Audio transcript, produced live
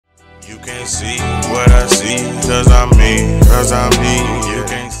You can't see what I see, cause I'm me, you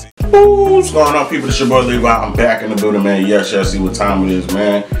can't see. Ooh, what's going on, people? It's your boy Levi. I'm back in the building, man. Yes, y'all see what time it is,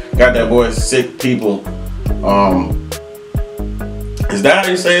 man. Got that boy Sick People. Is that how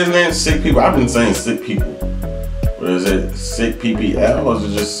you say his name? Sick People? I've been saying Sick People. Or is it Sick PPL or is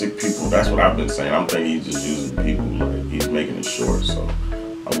it just Sick People? That's what I've been saying. I'm thinking he's just using people, like he's making it short, so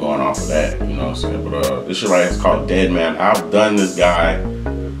I'm going off of that, you know what I'm saying? But this shit right here is called DEADMAN. I've done this guy.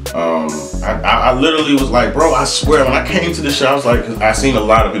 I literally was like, bro, I swear, when I came to this shit, I was like, 'cause I seen a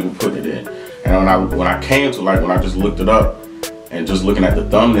lot of people put it in. And when I came to, like, when I just looked it up and just looking at the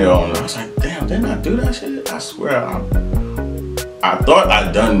thumbnail, and I was like, damn, didn't I do that shit? I swear, I thought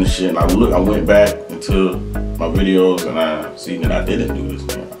I'd done this shit, and I went back into my videos, and I seen that I didn't do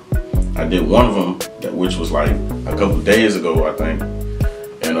this, man. I did one of them, which was like a couple days ago, I think.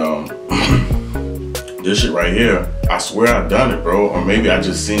 And this shit right here, I swear I done it, bro. Or maybe I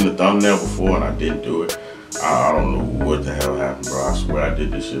just seen the thumbnail before and I didn't do it. I don't know what the hell happened, bro. I swear I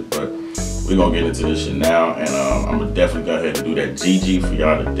did this shit, but we're gonna get into this shit now, and I'm gonna definitely go ahead and do that GG for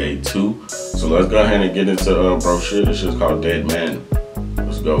y'all today too. So let's go ahead and get into bro shit. This shit's called DEADMAN.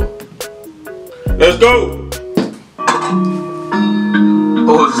 Let's go. Let's go.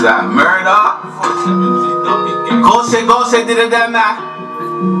 Who's that? Murda? Go say, did it that man.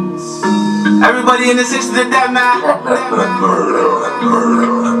 Everybody in the six to the DEADMAN.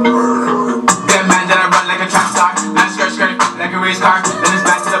 DEADMAN, then I run like a track star. Man, skirt, like a race car. Then it's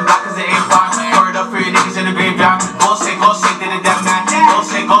back to the block cause it ain't far. Pour it up for your niggas in the graveyard. Go say, to the DEADMAN. Go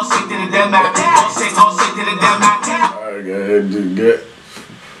say, to the DEADMAN. Go say, to the DEADMAN. Alright, go ahead and do that.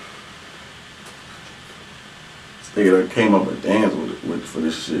 This nigga that came up and danced with for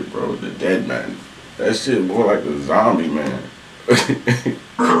this shit, bro. The DEADMAN. That shit more like a zombie, man.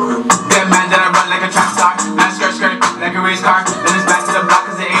 DEADMAN, then I run like a track star. Man, skirt, like a race car. Then it's back to the block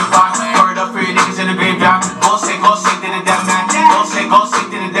cause it ain't far. Pour it up for your niggas in the graveyard. Go say, to the DEADMAN. Go say, to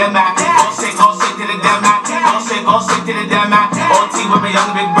the DEADMAN. Go say, to the DEADMAN. Go say, to the DEADMAN. OT with my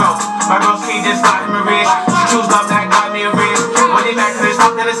young big bro. My broski just got him a race. She choose love that got me a race. When they back to the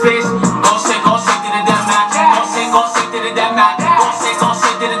top of the space. Go say, to the DEADMAN. Go say, to the DEADMAN. Go say,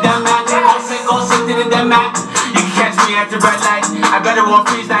 to the DEADMAN. Go say, to the DEADMAN. You can catch me at the red light. I better won't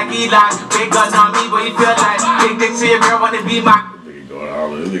freeze like Eli. Big gun on me, but you feel like big dick to your girl wanna be my. Nigga going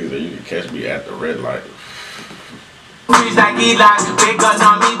all of this nigga that you can catch me at the red light. Freeze like Eli. Big gun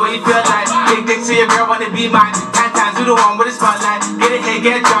on me, but you feel like big dick to your girl wanna be mine. 10 times you the one with a spotlight. Get it hit,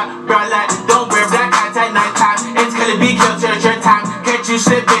 get drunk, bro. Like don't wear black hats at night time. It's gonna be killed church your time. Catch you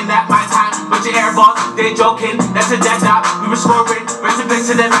slipping at my time. But your airball, they joking. That's a dead dot. We were scoring. Rest in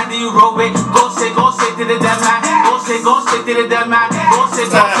peace to the man that you roll with. Go say to the DEADMAN. Go say to the DEADMAN. Go say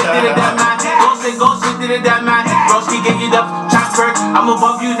to the DEADMAN. Go say to the DEADMAN. Broski get you the transfer. I'm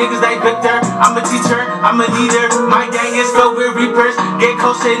above you niggas like Victor. I'm a teacher, I'm a leader. My gang is filled with reapers. Get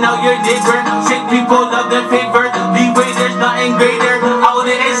close and know your neighbor. Sick people love their favor. Leeway, there's nothing greater. Out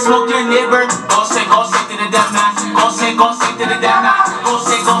it and smoke your neighbor. Go say to the DEADMAN. Go say to the DEADMAN. Go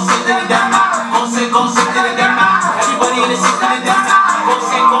say to the DEADMAN. Go say to the DEADMAN. Everybody in the six to the DEADMAN. Go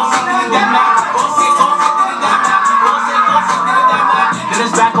say to the DEADMAN. Go say to the DEADMAN. Go say to the DEADMAN. Then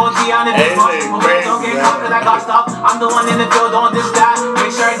it's back on the on the big boss. Don't get caught cause I got stopped. I'm the one in the field on this guy.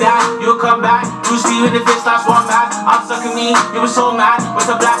 Make sure that you'll come back. Bruce Lee with the fist last one match. I'm sucking me, you were so mad. With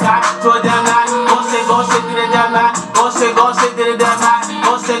a black eye to a DEADMAN. Go say to the DEADMAN. Go say to the DEADMAN.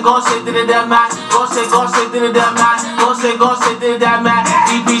 Go say to the DEADMAN. Go say to the DEADMAN. Go say to the DEADMAN.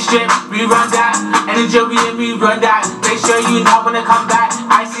 DP strip, we run that. And the jury and we run that. Make sure you not wanna come back.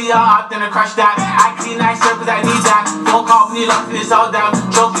 I see y'all up, then I crush that. I clean nicer cause I need that. Don't call me lost in this all down.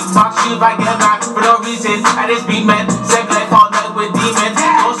 Trophies box you if I get mad. For no reason, I just beat men. Sick life all night with demons.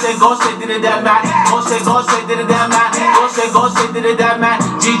 Go say to the DEADMAN. Go say to the DEADMAN. Go say to the DEADMAN.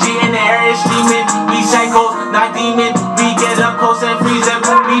 GG in the area streaming. We psychos, not demon. We get up close and freeze him.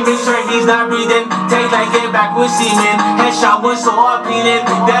 We make sure he's not breathing. Take like get back with semen. Headshot was so appealing.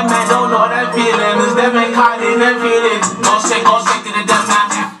 That man don't know that feeling. Is that man caught in that feeling. Go say to the DEADMAN.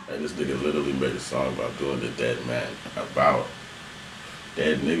 Hey, this nigga literally made a song about doing the DEADMAN. About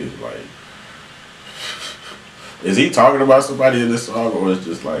dead niggas, like. Is he talking about somebody in this song, or is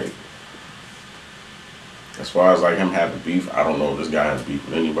just like, as far as like him having beef, I don't know if this guy has beef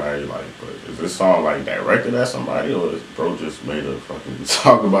with anybody, like, but is this song like directed at somebody, or is bro just made a fucking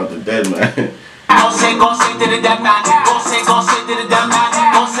song about the DEADMAN? Go say to the DEADMAN. Go say to the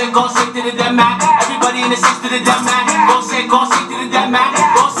DEADMAN. Go say to the DEADMAN. Everybody in the six to the DEADMAN. Go say to the DEADMAN.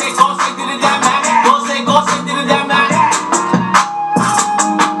 Go say to the DEADMAN. Go say to the DEADMAN.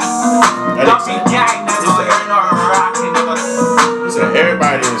 He said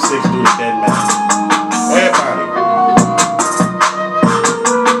everybody in TSick do the DEADMAN. Everybody.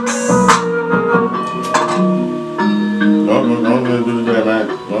 Don't do the DEADMAN.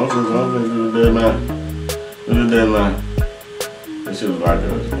 Don't do the DEADMAN. Do the DEADMAN. This shit was like a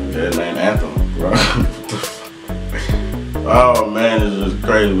DEADMAN anthem, bro. Oh man, it's just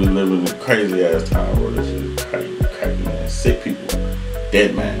crazy. We live in a crazy ass time where this shit is crazy, man. Sick people.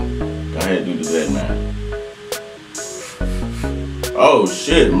 DEADMAN. Go ahead and do the DEADMAN. Oh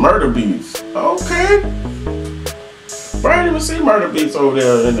shit, Murda Beatz. Okay. Bro, I didn't even see Murda Beatz over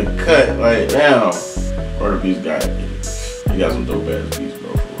there in the cut. Like, damn. Murda Beatz got it. He got some dope ass beats,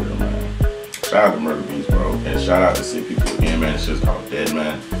 bro, for real, man. Shout out to Murda Beatz, bro. And shout out to sick people again, man. It's just called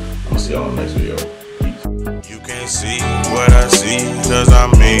DEADMAN. I'm gonna see y'all in the next video. Peace. You can't see what I see, cause I'm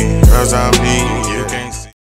me. You can't see